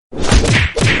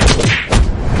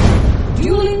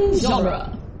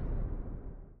genre.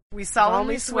 We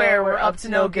solemnly swear we're up to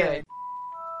no good.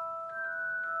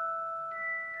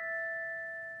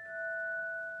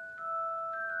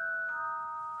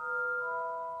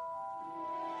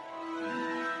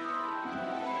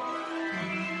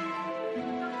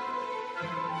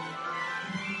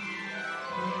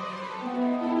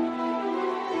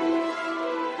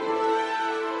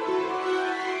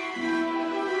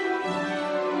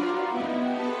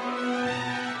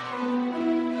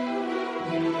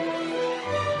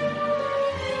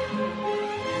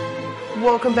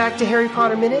 Welcome back to Harry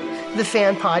Potter Minute, the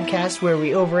fan podcast where we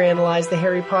overanalyze the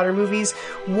Harry Potter movies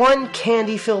one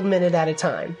candy-filled minute at a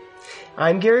time.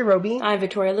 I'm Gary Roby. I'm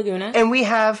Victoria Laguna. And we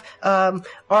have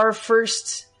our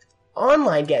first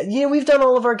online guest. You know, we've done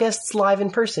all of our guests live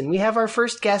in person. We have our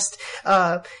first guest,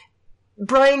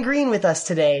 Brian Green, with us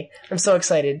today. I'm so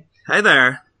excited. Hi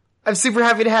there. I'm super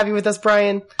happy to have you with us,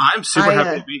 Brian. I'm super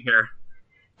happy to be here.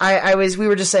 We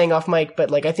were just saying off mic, but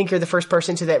like, I think you're the first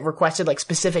person that requested like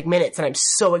specific minutes, and I'm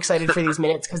so excited for these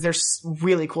minutes because there's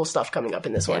really cool stuff coming up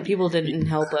in this one. People didn't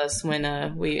help us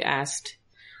when we asked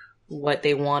what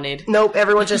they wanted. Nope,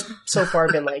 everyone's just so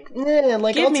far been like,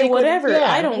 like give I'll me take whatever.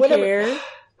 I don't care.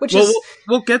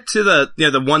 We'll get to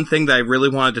the one thing that I really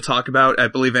wanted to talk about. I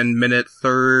believe in minute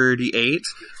 38,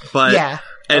 but yeah.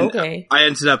 And okay. I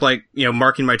ended up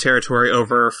marking my territory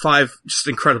over 5 just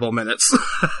incredible minutes.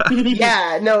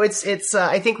 Yeah, no, it's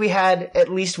I think we had at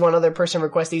least one other person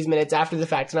request these minutes after the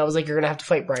fact, and I was like, you're gonna have to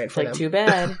fight Brian for them. Too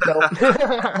bad.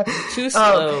 Too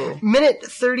slow. Minute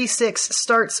 36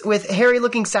 starts with Harry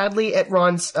looking sadly at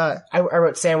Ron's, I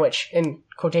wrote sandwich in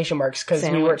quotation marks because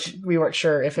we weren't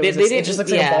sure if it was it just looks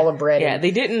like a ball of bread. Yeah,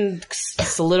 they didn't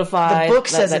solidify the book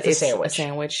says that it's a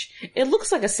sandwich. It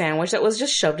looks like a sandwich that was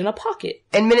just shoved in a pocket.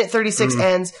 And minute 36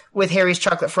 ends with Harry's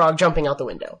chocolate frog jumping out the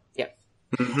window. Yep.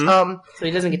 Mm-hmm. So he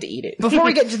doesn't get to eat it. Before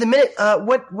we get to the minute,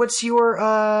 what's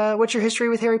your history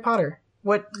with Harry Potter?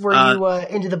 What were you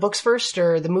into the books first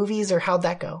or the movies, or how'd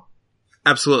that go?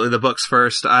 Absolutely, the books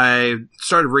first. I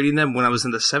started reading them when I was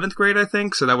in the 7th grade, I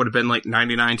think, so that would have been like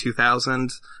 99,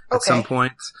 2000 at some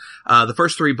point. The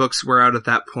first 3 books were out at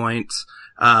that point.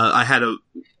 I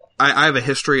have a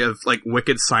history of like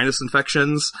wicked sinus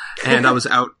infections, and I was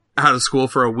out of school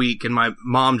for a week, and my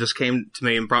mom just came to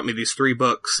me and brought me these 3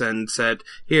 books and said,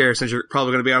 here, since you're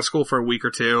probably going to be out of school for a week or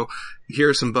 2,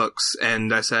 here's some books.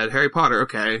 And I said, Harry Potter,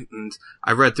 okay. And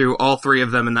I read through all 3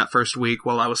 of them in that first week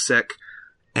while I was sick,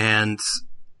 and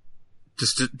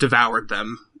just devoured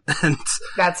them. And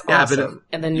that's awesome.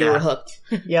 And then you were hooked.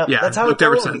 Yep. Yeah, that's how hooked it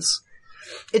ever goes. since.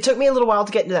 It took me a little while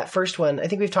to get into that first one. I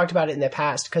think we've talked about it in the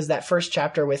past, because that first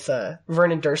chapter with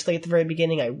Vernon Dursley at the very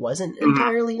beginning, I wasn't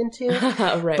entirely into.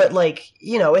 Right. But like,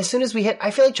 as soon as we hit,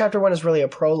 I feel like chapter 1 is really a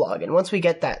prologue, and once we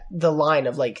get the line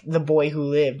of like the boy who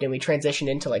lived, and we transition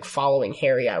into like following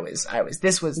Harry,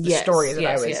 this was the story that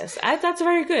I was. Yes, that's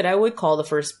very good. I would call the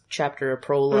first chapter a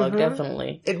prologue,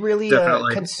 definitely. It really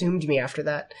consumed me after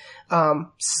that.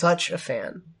 Such a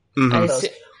fan.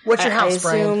 What's your house,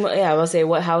 Brian? Yeah, I will say,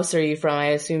 what house are you from? I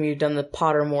assume you've done the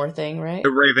Pottermore thing, right? The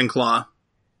Ravenclaw.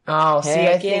 Oh, see,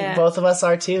 I think both of us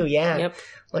are too, yeah. Yep.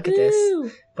 Look at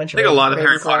this. I think a lot of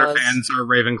Harry Potter fans are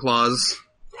Ravenclaws.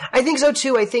 I think so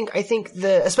too. I think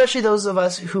especially those of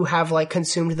us who have like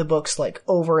consumed the books like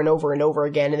over and over and over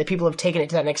again, and the people who have taken it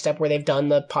to that next step where they've done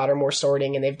the Pottermore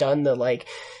sorting and they've done the like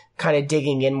kind of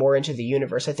digging in more into the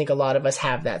universe. I think a lot of us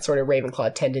have that sort of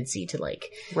Ravenclaw tendency to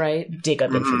like dig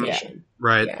up information.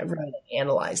 Right. Yeah, really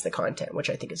analyze the content, which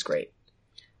I think is great.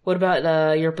 What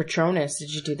about your Patronus?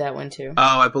 Did you do that one too?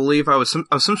 Oh, I believe I was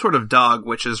some sort of dog,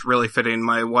 which is really fitting.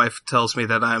 My wife tells me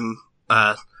that I'm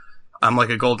like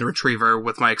a golden retriever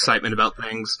with my excitement about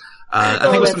things. I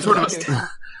think it was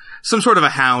some sort of a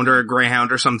hound or a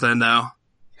greyhound or something, though.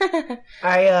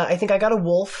 I think I got a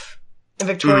wolf. And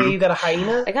Victoria, you got a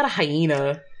hyena? I got a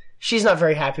hyena. She's not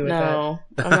very happy with that. No,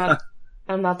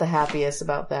 I'm not the happiest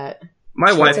about that.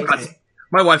 My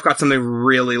wife got something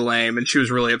really lame, and she was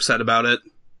really upset about it.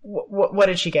 What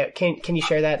did she get? Can you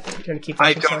share that? Do you want to keep that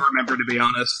I don't remember, to be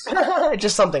honest.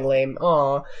 Just something lame.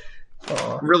 Aw.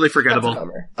 Really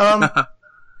forgettable.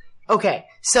 Okay,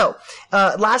 so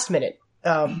last minute,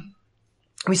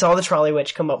 we saw the trolley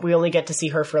witch come up. We only get to see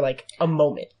her for like a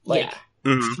moment,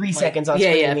 3 seconds on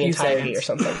screen in the entirety or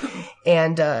something.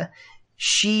 And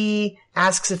she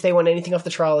asks if they want anything off the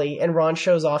trolley, and Ron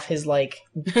shows off his like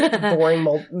boring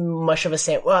mush of a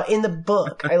sandwich. Well, in the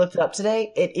book, I looked it up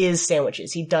today, it is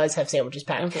sandwiches. He does have sandwiches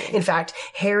packed. Okay. In fact,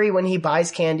 Harry, when he buys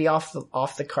candy off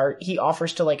the cart, he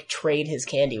offers to like trade his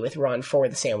candy with Ron for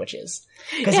the sandwiches.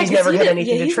 Because he's never had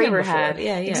anything to trade before.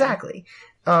 Yeah, exactly.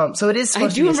 So it is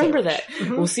supposed to be a remember sandwich.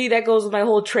 that. Well, see, that goes with my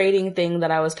whole trading thing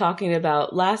that I was talking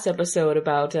about last episode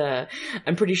about,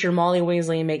 I'm pretty sure Molly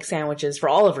Weasley makes sandwiches for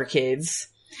all of her kids.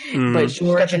 But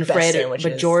George and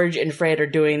Fred are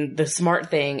doing the smart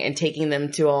thing and taking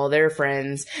them to all their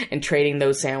friends and trading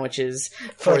those sandwiches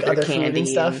for their candy and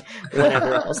stuff,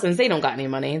 whatever else. Since they don't got any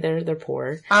money, they're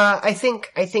poor. I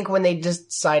think when they just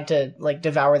decide to like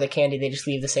devour the candy, they just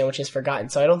leave the sandwiches forgotten.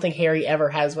 So I don't think Harry ever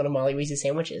has one of Molly Weasley's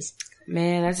sandwiches.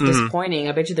 Man, that's disappointing.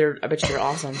 I bet you they're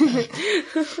awesome.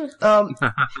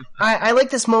 I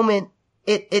like this moment.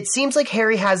 It seems like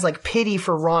Harry has like pity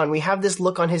for Ron. We have this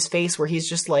look on his face where he's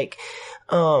just like,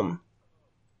 not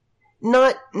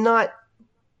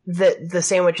that the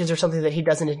sandwiches are something that he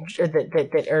doesn't enjoy,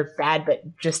 that are bad,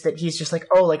 but just that he's just like,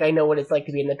 oh, like I know what it's like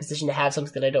to be in the position to have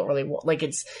something that I don't really want. Like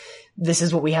this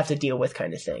is what we have to deal with,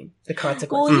 kind of thing. The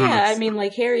consequences. Well, yeah, I mean,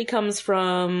 like Harry comes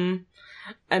from.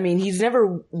 I mean, he's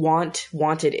never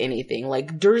wanted anything.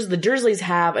 Like, the Dursleys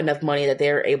have enough money that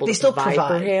they're able to provide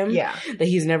for him. Yeah. That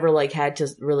he's never, like, had to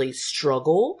really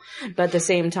struggle. But at the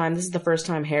same time, this is the first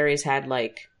time Harry's had,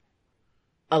 like,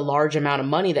 a large amount of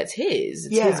money that's his.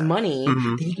 It's his money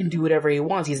that he can do whatever he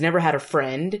wants. He's never had a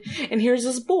friend. And here's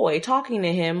this boy talking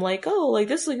to him like, oh, like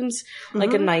this seems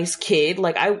like a nice kid.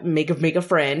 Like I make a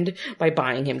friend by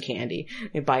buying him candy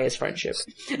and buy his friendship.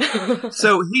 So he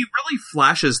really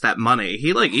flashes that money.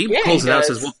 He pulls it out and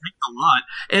says, we'll take a lot.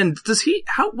 And does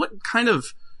what kind of,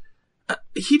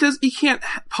 he can't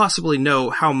possibly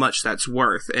know how much that's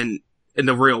worth in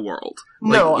the real world.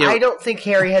 No, I don't think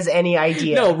Harry has any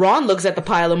idea. No, Ron looks at the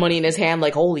pile of money in his hand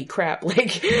like, holy crap.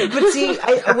 Like, but see,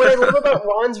 what I love about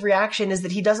Ron's reaction is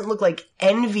that he doesn't look like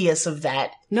envious of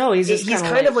that. No, he's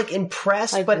kind of like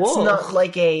impressed, like, but it's not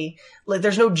like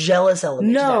there's no jealous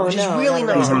element to that, which is really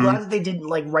nice. I'm glad that they didn't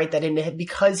like write that into him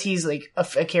because he's like a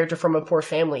character from a poor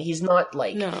family. He's not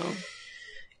like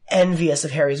envious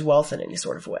of Harry's wealth in any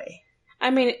sort of way. I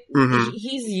mean,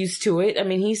 he's used to it. I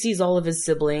mean, he sees all of his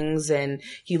siblings and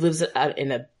he lives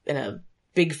in a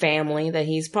big family that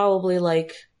he's probably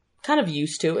like kind of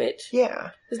used to it. Yeah.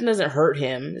 It doesn't hurt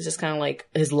him. It's just kind of like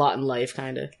his lot in life,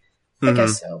 kind of. I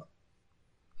guess so.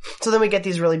 So then we get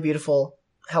these really beautiful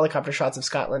helicopter shots of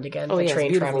Scotland again. Oh, yeah,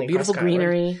 train traveling beautiful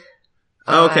greenery.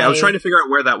 Oh, okay, I was trying to figure out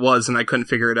where that was and I couldn't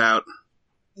figure it out.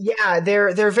 Yeah, there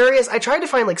are various. I tried to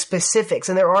find like specifics,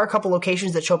 and there are a couple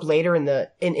locations that show up later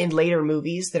in later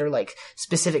movies that are like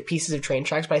specific pieces of train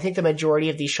tracks. But I think the majority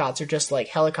of these shots are just like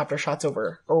helicopter shots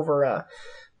over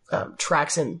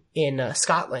tracks in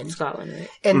Scotland. Scotland, right?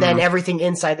 And then everything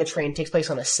inside the train takes place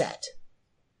on a set.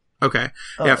 Okay,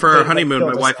 yeah. For our honeymoon,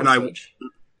 my wife and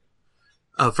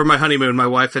I. For my honeymoon, my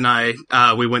wife and I,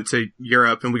 we went to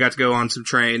Europe and we got to go on some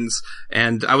trains.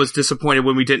 And I was disappointed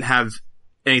when we didn't have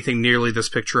anything nearly this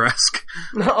picturesque.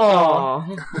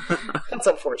 Oh, that's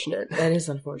unfortunate. That is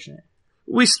unfortunate.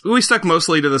 We stuck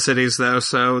mostly to the cities though,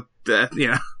 so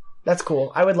that's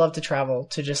cool. I would love to travel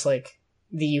to just like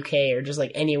the UK or just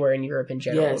like anywhere in Europe in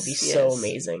general. It would be so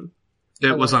amazing.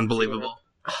 It was unbelievable.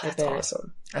 Oh, that's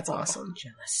awesome. That's awesome. I'm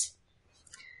jealous.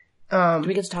 Do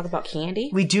we get to talk about candy?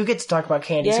 We do get to talk about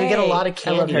candy. Yay. So we get a lot of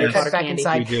candy. I love cut back candy.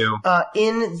 inside. We do.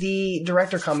 In the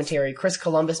director commentary, Chris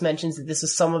Columbus mentions that this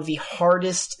is some of the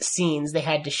hardest scenes they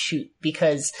had to shoot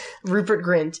because Rupert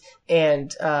Grint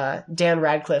and Dan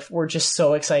Radcliffe were just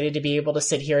so excited to be able to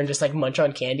sit here and just like munch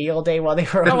on candy all day while they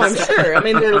were on I'm sure. I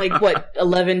mean, they're like, what,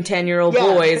 11, 10-year-old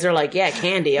boys. They're like, yeah,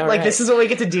 candy. All right. This is what we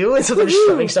get to do. And so they're just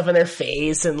shoving stuff in their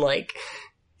face and like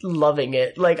loving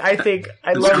it. Like, I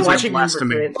love watching Rupert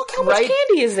Grint. Look how much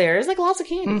candy is there. There's like lots of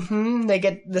candy. Mm-hmm. They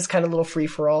get this kind of little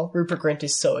free-for-all. Rupert Grint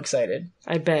is so excited.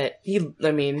 I bet. I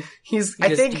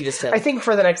think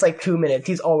for the next like 2 minutes,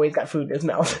 he's always got food in his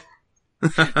mouth.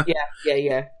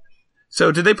 Yeah.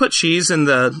 So did they put cheese in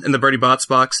the Bertie Bott's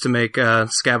box to make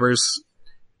Scabbers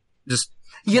just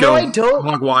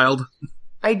hog wild?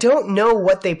 I don't know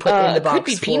what they put in the box. Could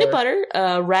be peanut butter.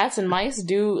 Rats and mice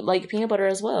do like peanut butter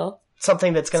as well.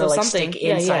 Something that's going to stick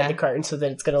inside the carton so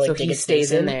that it's going to like dig its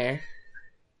stays in there.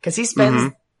 Because he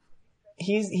spends,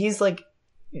 he's like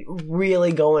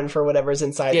really going for whatever's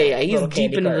inside. Yeah, he's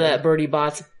deep into that Bertie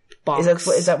Bott's box.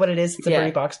 Is that what it is? It's a Bertie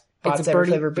Box. It's a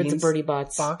Bertie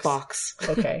Bott's box.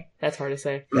 Okay. That's hard to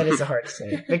say. That is hard to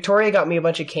say. Victoria got me a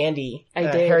bunch of candy. I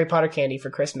did. Harry Potter candy for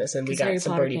Christmas, and we got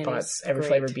some Bertie Bott's every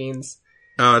flavor beans.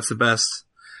 Oh, it's the best.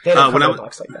 They don't come in a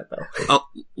box like that though.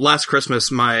 Last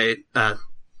Christmas, my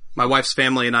wife's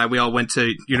family and we all went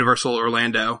to Universal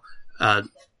Orlando, and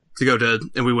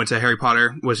we went to Harry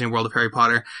Potter, Wizarding World of Harry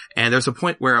Potter, and there's a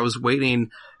point where I was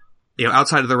waiting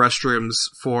outside of the restrooms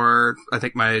for, I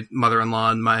think, my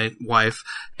mother-in-law and my wife,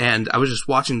 and I was just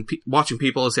watching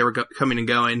people as they were coming and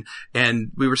going,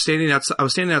 and I was standing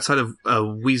outside of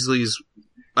Weasley's,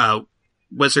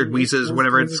 Wizard Wheezes,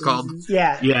 whatever it's called.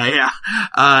 Yeah.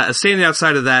 Standing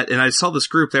outside of that, and I saw this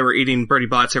group that were eating Bertie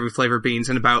Bott's every flavor beans,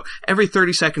 and about every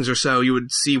 30 seconds or so, you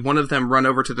would see one of them run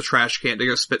over to the trash can to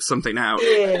go spit something out.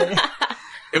 Yeah.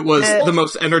 It was the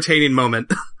most entertaining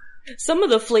moment. Some of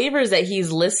the flavors that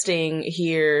he's listing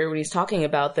here when he's talking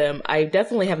about them, I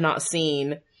definitely have not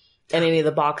seen in any of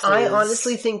the boxes. I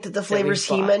honestly think that the flavors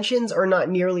he mentions are not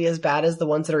nearly as bad as the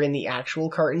ones that are in the actual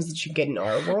cartons that you get in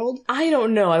our world. I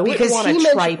don't know. I wouldn't want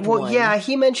a tripe one. Well, yeah,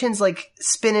 he mentions like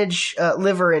spinach,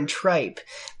 liver, and tripe,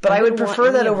 but I would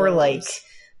prefer that over like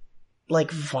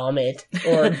vomit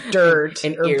or dirt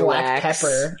or black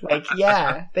pepper. Like,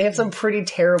 yeah, they have some pretty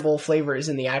terrible flavors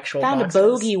in the actual boxes. Found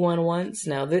a bogey one once.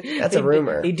 No, that's a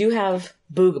rumor. They do have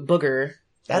booger.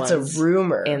 That's a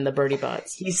rumor in the Bertie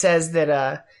Botts. He says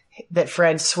that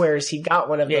Fred swears he got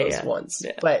one of those once,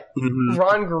 but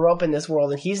Ron grew up in this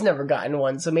world and he's never gotten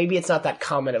one, so maybe it's not that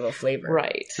common of a flavor,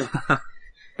 right?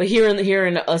 But here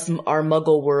in our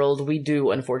Muggle world, we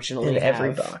do unfortunately in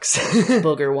every box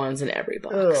booger ones in every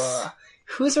box. Ugh.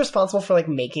 Who's responsible for like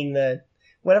making the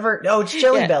whatever? Oh, it's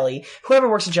Jelly Belly. Whoever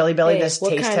works at Jelly Belly does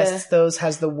taste tests those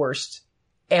has the worst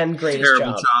and greatest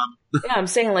job. Yeah, I'm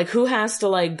saying like who has to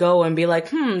like go and be like,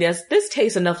 yes, this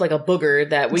tastes enough like a booger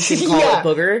that we can call it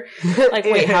booger. Like,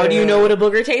 wait, how do you know what a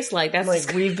booger tastes like? That's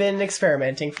like we've been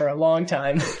experimenting for a long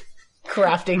time,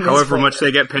 crafting this however much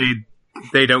they get paid.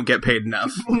 They don't get paid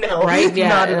enough. No, right? Yeah,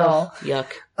 not at all.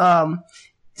 Yuck.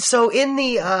 So in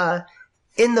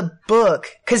the book,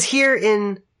 because here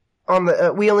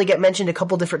we only get mentioned a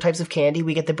couple different types of candy.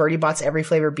 We get the Bertie Bott's every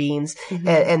flavor beans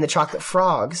and the chocolate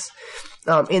frogs.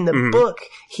 In the book,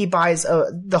 he buys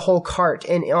the whole cart,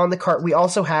 and on the cart we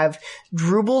also have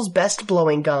Drubel's Best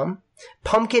Blowing Gum,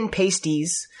 pumpkin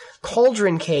pasties,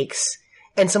 cauldron cakes,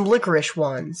 and some licorice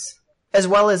ones, as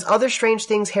well as other strange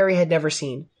things Harry had never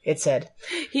seen, it said.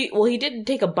 He did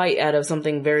take a bite out of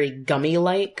something very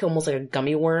gummy-like, almost like a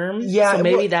gummy worm. Yeah. So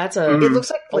maybe that's a... It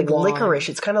looks like licorice.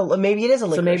 It's kind of... Maybe it is a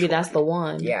licorice. So maybe that's the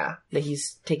one. Yeah. That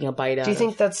he's taking a bite out of. Do you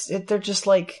think they're just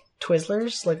like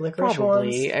Twizzlers? Like licorice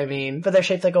Probably, ones? I mean... But they're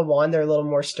shaped like a wand. They're a little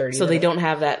more sturdy. So they don't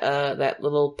have that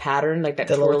little pattern, like that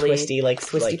little twisty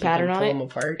pattern on it? Them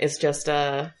apart. It's just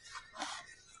a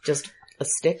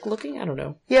stick looking? I don't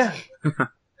know. Yeah.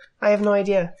 I have no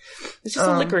idea. It's just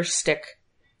a licorice stick.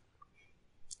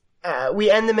 We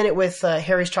end the minute with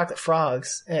Harry's chocolate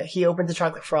frogs. He opens the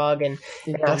chocolate frog and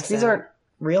asks, these aren't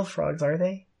real frogs, are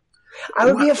they? I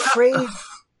would be afraid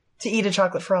to eat a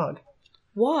chocolate frog.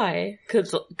 Why?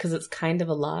 Because it's kind of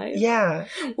alive? Yeah.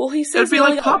 Well, he says it'd be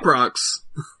like Pop Rocks.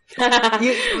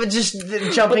 Just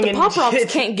jumping in. The Pop Rocks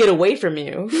can't get away from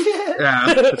you.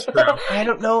 Yeah, that's true. I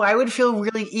don't know. I would feel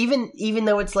really, even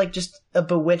though it's like just a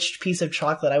bewitched piece of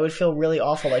chocolate, I would feel really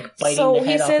awful like biting the head off a chocolate frog.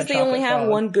 So he says they only have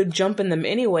one good jump in them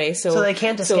anyway, so they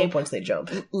can't escape once they jump.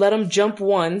 Let them jump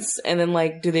once, and then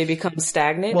like, do they become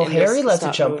stagnant? Well, Harry lets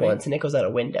it jump once, and it goes out a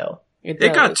window. It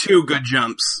got 2 good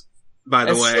jumps. By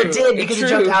the way, it did because it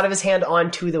jumped out of his hand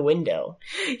onto the window.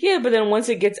 Yeah, but then once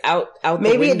it gets out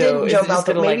maybe the window, it didn't jump out.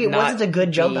 Maybe it wasn't a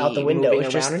good jump out the window. It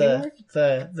was just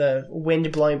the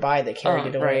wind blowing by that carried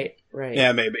it away. Right.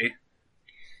 Yeah, maybe.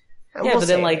 Yeah, but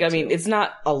then like it's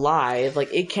not alive.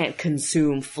 Like it can't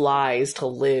consume flies to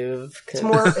live. It's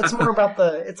more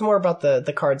about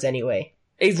the cards anyway.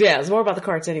 Yeah, it's more about the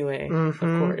cards anyway, of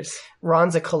course.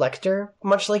 Ron's a collector,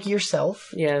 much like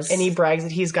yourself. Yes. And he brags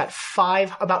that he's got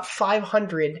about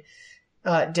 500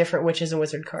 different witches and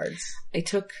wizard cards. I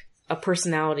took a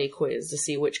personality quiz to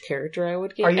see which character I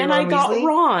would get, and I got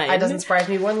Ron. That doesn't surprise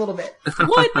me one little bit.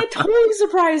 What? That totally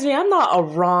surprised me. I'm not a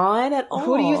Ron at all.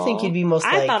 Who do you think you'd be most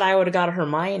like? I thought I would have got a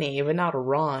Hermione, but not a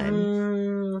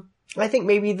Ron. I think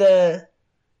maybe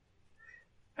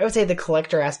I would say the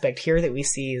collector aspect here that we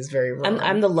see is very Ron.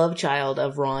 I'm the love child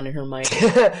of Ron and Hermione.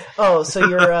 Oh, so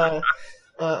you're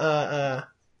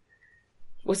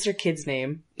what's their kid's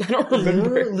name? I don't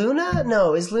remember. Luna?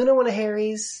 No, is Luna one of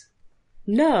Harry's?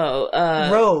 No,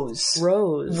 Rose.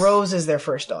 Rose is their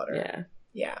first daughter. Yeah.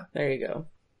 Yeah. There you go.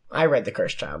 I read The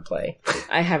Cursed Child play.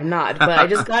 I have not, but I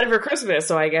just got it for Christmas,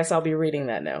 so I guess I'll be reading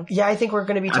that now. Yeah, I think we're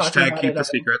going to be talking about keep the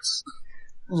secrets.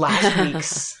 Last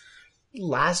week's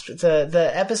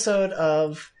the episode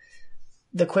of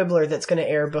The Quibbler that's going to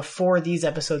air before these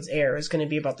episodes air is going to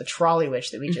be about the Trolley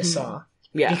Witch that we just saw.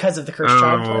 Yeah, because of the Cursed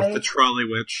Child play. The Trolley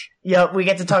Witch. Yep, we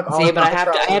get to talk all about but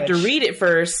I have to read it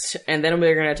first, and then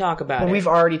we're going to talk about it. We've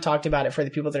already talked about it for the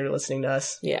people that are listening to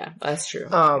us. Yeah, that's true.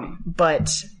 But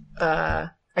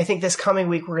I think this coming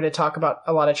week we're going to talk about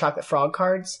a lot of Chocolate Frog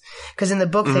cards. Because in the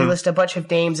book they list a bunch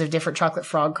of names of different Chocolate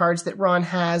Frog cards that Ron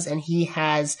has, and he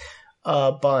has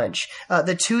a bunch.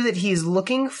 The two that he's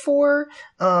looking for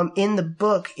in the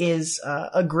book is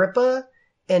Agrippa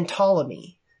and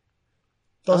Ptolemy.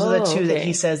 Those are the two that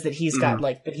he says that he's got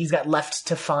that he's got left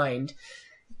to find.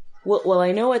 Well,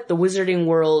 I know at the Wizarding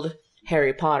World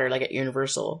Harry Potter, like at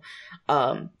Universal,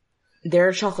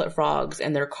 their chocolate frogs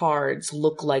and their cards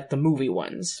look like the movie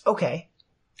ones. Okay.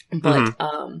 But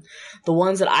the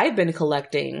ones that I've been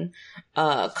collecting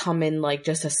come in like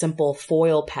just a simple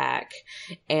foil pack,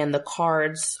 and the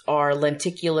cards are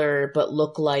lenticular but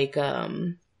look like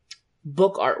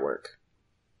book artwork.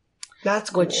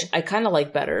 That's cool. Which I kind of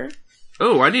like better.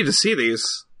 Oh, I need to see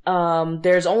these.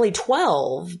 There's only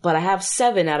 12, but I have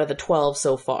 7 out of the 12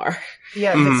 so far.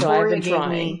 Yeah, Victoria gave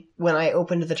me, when I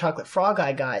opened the chocolate frog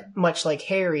I got, much like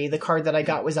Harry, the card that I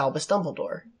got was Albus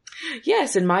Dumbledore.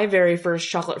 Yes, and my very first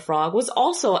chocolate frog was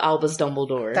also Albus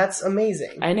Dumbledore. That's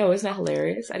amazing. I know, isn't that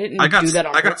hilarious? I didn't do that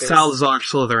on purpose. I got Salazar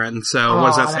Slytherin, so what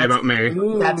does that say about me?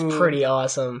 That's pretty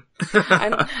awesome.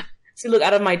 See, look,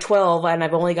 out of my 12, and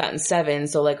I've only gotten 7,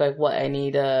 so like what, I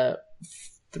need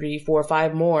 3, 4,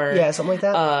 5 more. Yeah, something like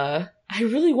that. I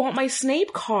really want my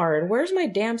Snape card. Where's my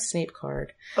damn Snape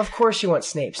card? Of course you want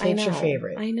Snape. Snape's your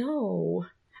favorite. I know.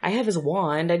 I have his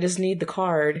wand. I just need the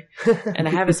card. And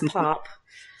I have his pop.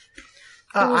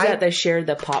 Who was that shared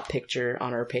the pop picture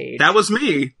on our page? That was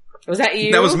me. Was that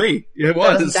you? That was me. It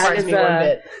was.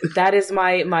 That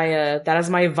is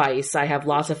my vice. I have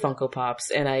lots of Funko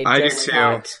Pops, and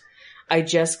I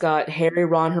just got Harry,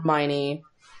 Ron, Hermione,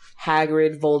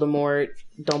 Hagrid, Voldemort,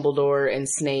 Dumbledore, and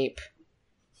Snape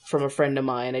from a friend of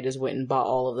mine. I just went and bought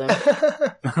all of them.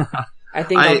 I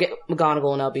think I'll get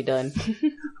McGonagall and I'll be done.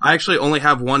 I actually only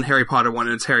have one Harry Potter one,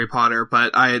 and it's Harry Potter,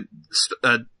 but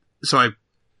so I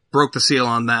broke the seal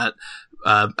on that.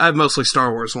 I have mostly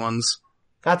Star Wars ones.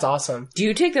 That's awesome. Do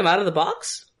you take them out of the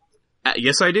box?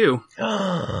 Yes, I do.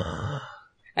 Because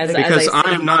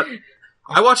I am not...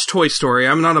 I watch Toy Story.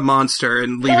 I'm not a monster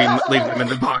and leaving them in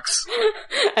the box.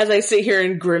 As I sit here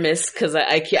and grimace because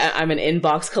I'm an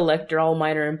inbox collector. All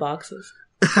mine are in boxes.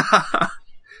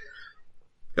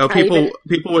 People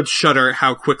would shudder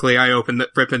how quickly I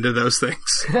rip into those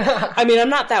things. I mean, I'm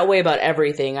not that way about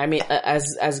everything. I mean,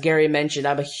 as Gary mentioned,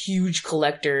 I'm a huge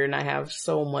collector and I have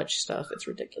so much stuff. It's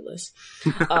ridiculous.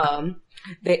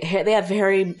 They have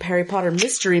Harry Potter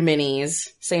mystery minis,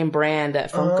 same brand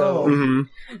at Funko.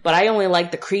 But I only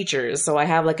like the creatures, so I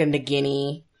have like a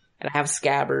Nagini, and I have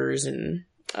Scabbers, and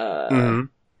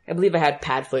I believe I had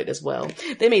Padfoot as well.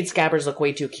 They made Scabbers look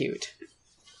way too cute.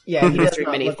 Yeah, he does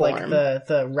not look like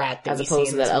the rat that as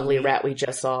opposed to that ugly rat we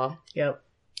just saw. Yep.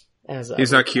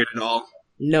 He's not cute at all.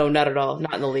 No, not at all.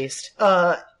 Not in the least.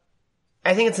 I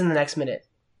think it's in the next minute.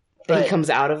 He comes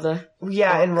out of the box.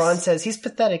 And Ron says, he's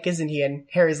pathetic, isn't he? And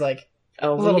Harry's like, a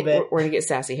little bit. We're gonna get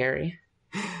Sassy Harry.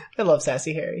 I love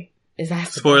Sassy Harry. Is that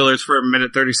spoilers for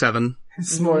minute 37?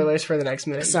 Spoilers for the next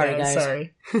minute. Sorry, guys.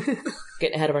 Sorry.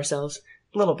 Getting ahead of ourselves.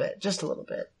 A little bit. Just a little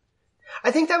bit.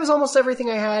 I think that was almost everything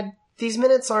I had. These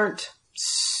minutes aren't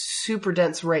super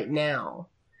dense right now.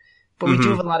 But we do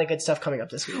have a lot of good stuff coming up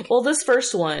this week. Well, this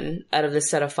first one out of this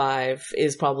set of 5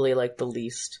 is probably like the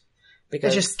least.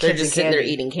 Because they're just sitting there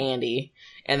eating candy.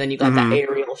 And then you got the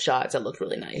aerial shots that looked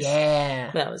really nice.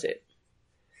 Yeah. That was it.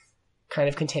 Kind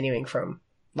of continuing from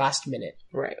last minute.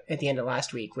 Right. At the end of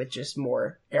last week with just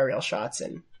more aerial shots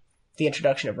and the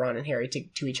introduction of Ron and Harry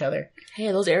to each other.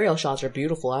 Hey, those aerial shots are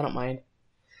beautiful. I don't mind.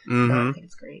 No, I think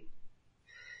it's great.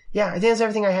 Yeah, I think that's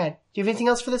everything I had. Do you have anything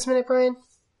else for this minute, Brian?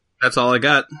 That's all I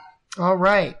got. All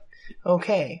right.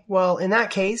 Okay. Well, in that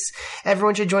case,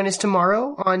 everyone should join us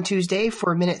tomorrow on Tuesday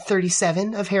for minute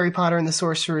 37 of Harry Potter and the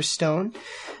Sorcerer's Stone.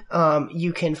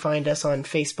 You can find us on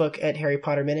Facebook at Harry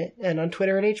Potter Minute and on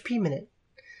Twitter at HP Minute.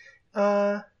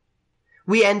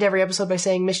 We end every episode by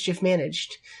saying mischief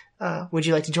managed. Would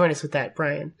you like to join us with that,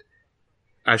 Brian?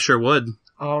 I sure would.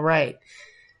 All right.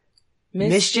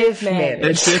 Mischief managed.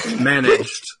 Mischief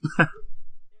managed.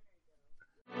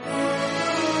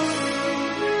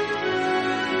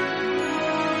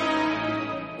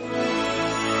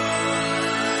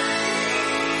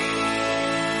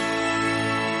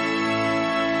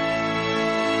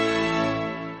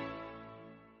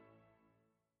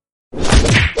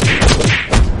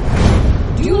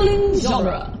 Dueling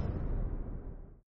genre.